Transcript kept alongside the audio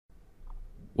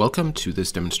Welcome to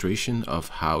this demonstration of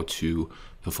how to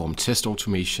perform test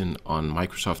automation on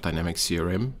Microsoft Dynamics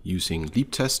CRM using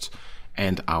Leap Test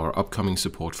and our upcoming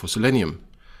support for Selenium.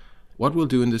 What we'll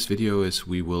do in this video is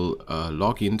we will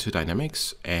log into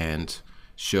Dynamics and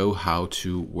show how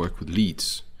to work with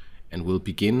leads. And we'll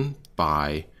begin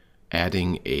by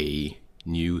adding a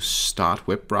new Start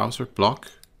Web Browser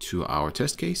block to our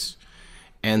test case.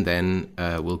 And then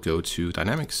we'll go to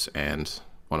Dynamics, and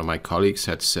one of my colleagues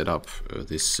had set up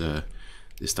this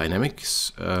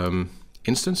Dynamics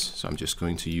instance, so I'm just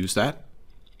going to use that.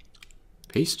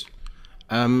 Paste.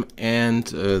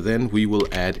 Then we will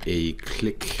add a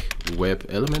click web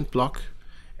element block,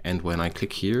 and when I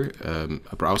click here,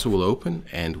 a browser will open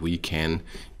and we can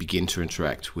begin to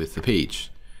interact with the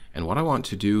page. And what I want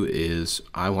to do is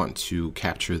I want to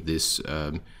capture this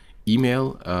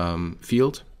email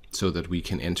field so that we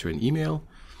can enter an email.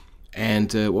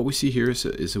 And what we see here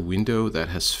is a window that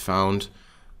has found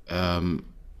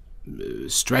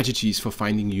strategies for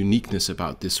finding uniqueness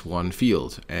about this one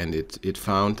field. And it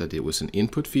found that it was an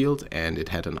input field and it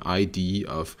had an ID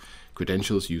of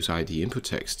credentials, user ID, input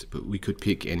text. But we could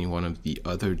pick any one of the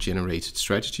other generated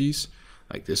strategies,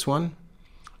 like this one.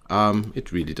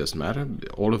 It really doesn't matter.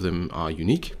 All of them are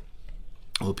unique.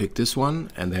 We'll pick this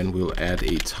one, and then we'll add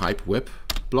a type web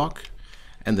block,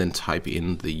 and then type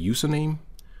in the username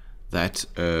that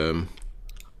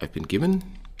I've been given.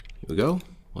 Here we go.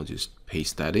 We'll just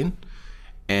paste that in.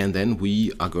 And then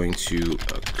we are going to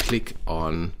click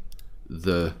on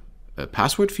the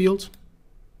password field.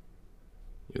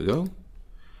 Here we go.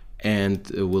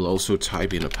 And we'll also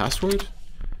type in a password.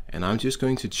 And I'm just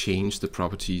going to change the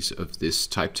properties of this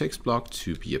type text block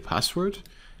to be a password,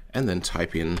 and then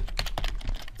type in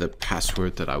the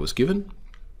password that I was given,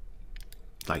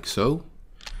 like so.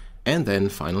 And then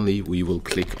finally we will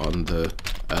click on the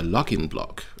login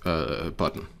block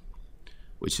button,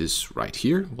 which is right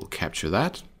here. We'll capture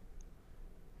that.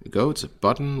 There we go. It's a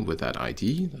button with that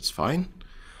ID. That's fine.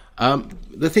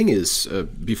 The thing is,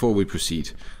 before we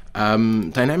proceed,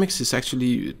 Dynamics is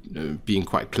actually being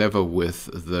quite clever with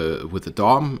the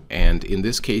DOM, and in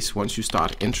this case, once you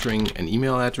start entering an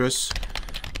email address,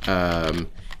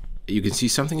 you can see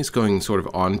something is going sort of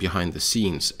on behind the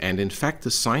scenes, and in fact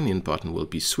the sign in button will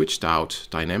be switched out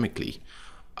dynamically.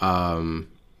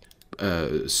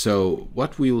 So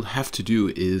what we'll have to do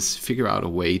is figure out a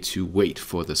way to wait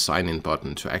for the sign in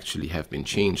button to actually have been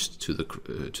changed to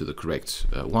the correct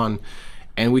one.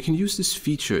 And we can use this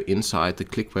feature inside the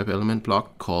click web element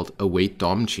block called await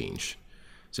DOM change.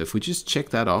 So if we just check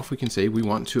that off, we can say we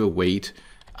want to await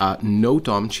no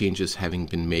DOM changes having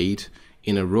been made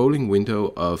in a rolling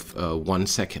window of 1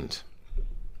 second.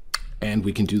 And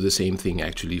we can do the same thing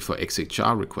actually for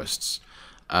XHR requests.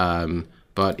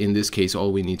 But in this case,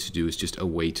 all we need to do is just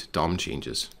await DOM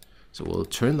changes. So we'll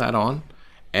turn that on,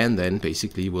 and then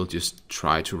basically we'll just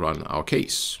try to run our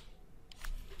case.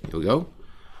 Here we go.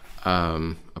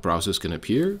 A browser is going to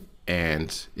appear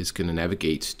and it's going to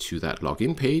navigate to that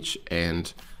login page,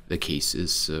 and the case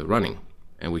is running.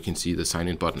 And we can see the sign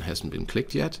in button hasn't been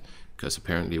clicked yet because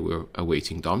apparently we're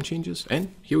awaiting DOM changes.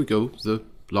 And here we go, the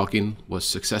login was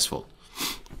successful.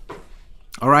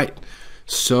 All right,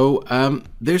 so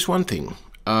there's one thing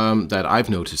that I've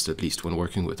noticed, at least when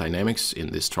working with Dynamics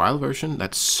in this trial version,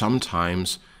 that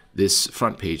sometimes this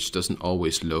front page doesn't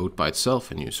always load by itself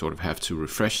and you sort of have to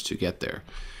refresh to get there.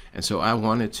 And so I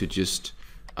wanted to just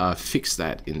fix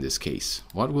that in this case.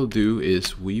 What we'll do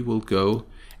is we will go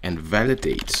and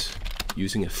validate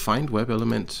using a find web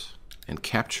element and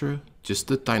capture just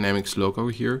the Dynamics logo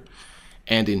here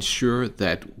and ensure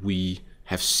that we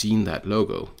have seen that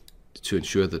logo to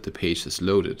ensure that the page is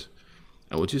loaded.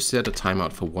 And we'll just set a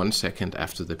timeout for 1 second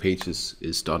after the page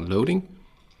is done loading.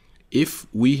 If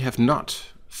we have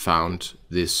not found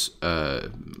this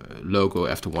logo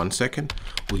after 1 second,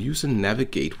 we'll use a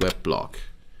navigate web block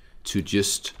to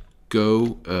just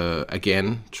go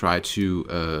again, try to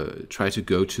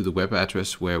go to the web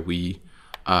address where we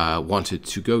wanted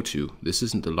to go to. This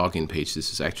isn't the login page,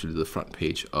 this is actually the front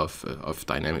page of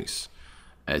Dynamics,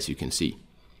 as you can see.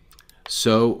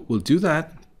 So we'll do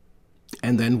that,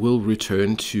 and then we'll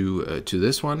return to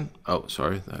this one. Oh,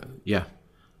 sorry, yeah.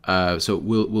 So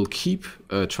we'll keep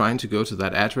trying to go to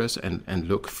that address and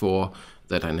look for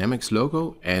the Dynamics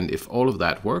logo, and if all of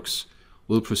that works,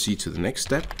 we'll proceed to the next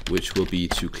step, which will be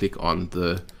to click on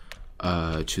the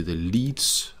to the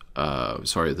leads,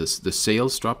 the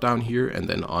sales drop down here, and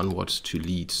then onwards to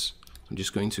leads. I'm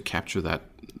just going to capture that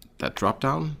drop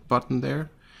down button there,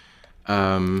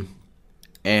 and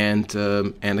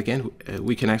again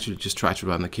we can actually just try to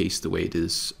run the case the way it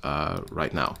is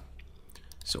right now.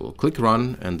 So we'll click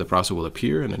run and the browser will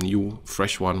appear and a new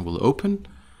fresh one will open.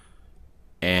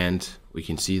 And we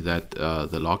can see that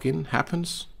the login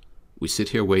happens. We sit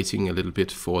here waiting a little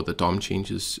bit for the DOM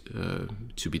changes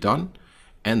to be done.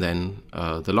 And then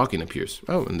the login appears.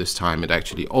 Oh, and this time it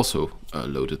actually also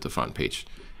loaded the front page.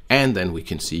 And then we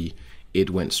can see it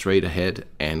went straight ahead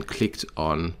and clicked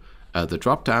on the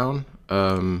drop down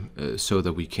so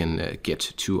that we can get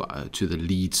to the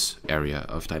leads area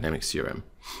of Dynamics CRM.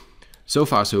 So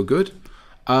far, so good.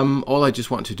 All I just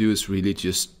want to do is really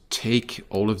just take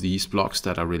all of these blocks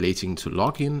that are relating to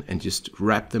login and just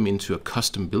wrap them into a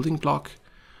custom building block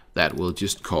that we'll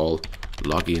just call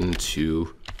login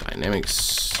to Dynamics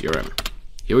CRM.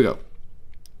 Here we go.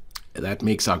 That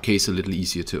makes our case a little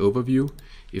easier to overview.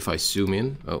 If I zoom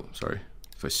in,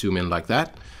 if I zoom in like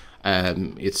that,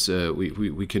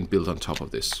 we can build on top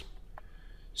of this.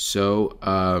 So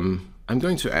I'm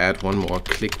going to add one more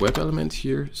click web element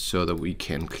here so that we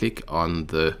can click on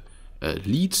the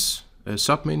leads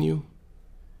submenu.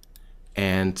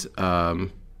 And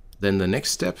then the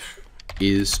next step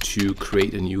is to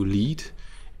create a new lead.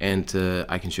 And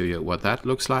I can show you what that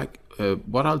looks like.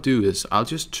 What I'll do is I'll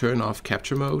just turn off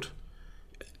capture mode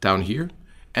down here.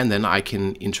 And then I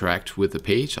can interact with the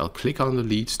page. I'll click on the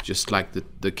leads just like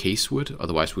the case would.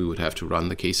 Otherwise, we would have to run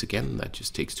the case again. That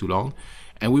just takes too long.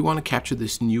 And we want to capture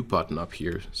this new button up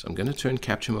here. So I'm going to turn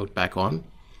capture mode back on.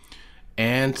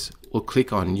 And we'll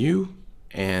click on new.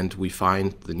 And we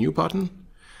find the new button.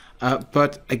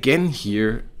 But again,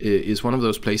 here is one of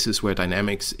those places where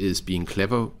Dynamics is being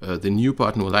clever. The new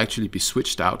button will actually be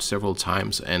switched out several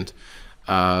times. And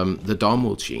the DOM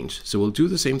will change. So we'll do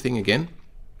the same thing again.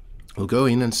 We'll go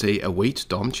in and say await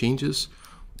DOM changes.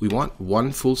 We want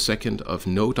 1 full second of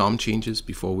no DOM changes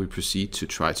before we proceed to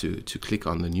try to click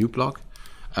on the new block,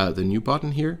 the new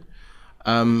button here.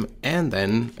 And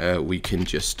then we can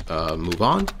just move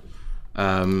on.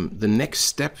 The next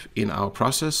step in our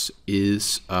process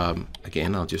is,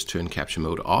 again, I'll just turn capture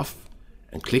mode off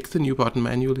and click the new button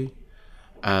manually.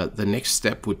 The next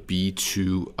step would be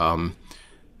to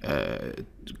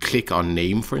click on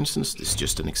name, for instance. This is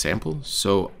just an example.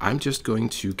 So I'm just going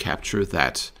to capture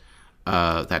that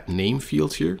name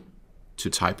field here to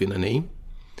type in a name.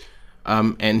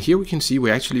 And here we can see we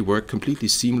actually work completely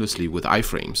seamlessly with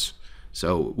iframes.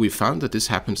 So we found that this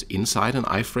happens inside an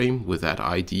iframe with that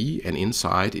ID, and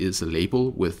inside is a label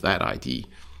with that ID.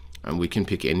 And we can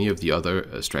pick any of the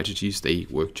other strategies. They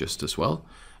work just as well,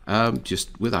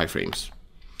 just with iframes.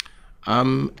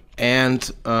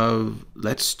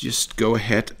 Let's just go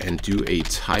ahead and do a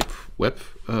type web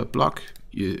block.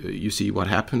 You see what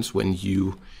happens when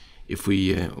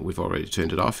we've already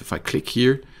turned it off. If I click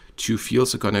here, 2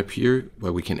 fields are going to appear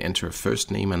where we can enter a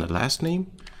first name and a last name.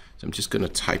 So I'm just going to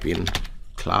type in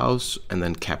Klaus and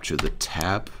then capture the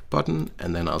tab button,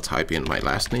 and then I'll type in my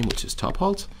last name, which is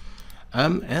Topholt.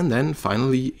 And then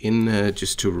finally,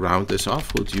 just to round this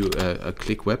off, we'll do a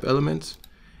click web element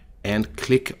and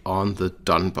click on the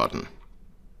done button.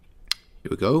 Here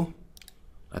we go.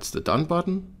 That's the done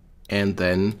button. And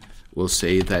then we'll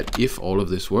say that if all of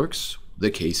this works, the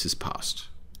case is passed.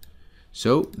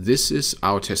 So this is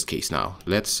our test case now.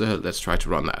 Let's try to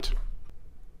run that.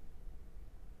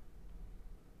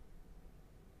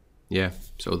 Yeah,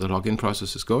 so the login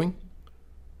process is going.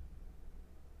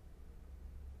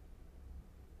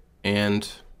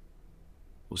 And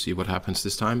we'll see what happens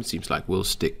this time. It seems like we'll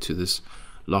stick to this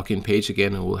login page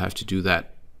again, and we'll have to do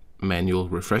that manual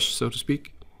refresh, so to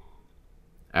speak,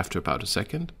 after about a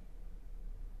second.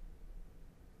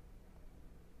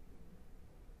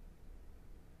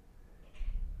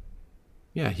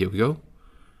 Yeah, here we go.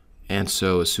 And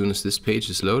so as soon as this page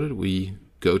is loaded, we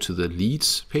go to the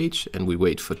leads page and we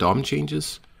wait for DOM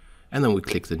changes, and then we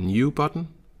click the new button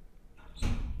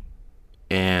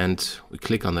and we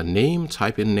click on the name,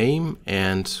 type in name,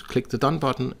 and click the done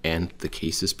button, and the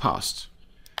case is passed.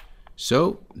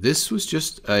 So this was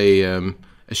just a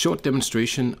short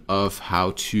demonstration of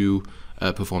how to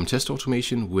perform test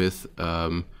automation with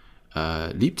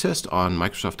Leap Test on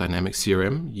Microsoft Dynamics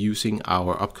CRM using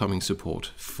our upcoming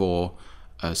support for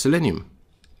Selenium.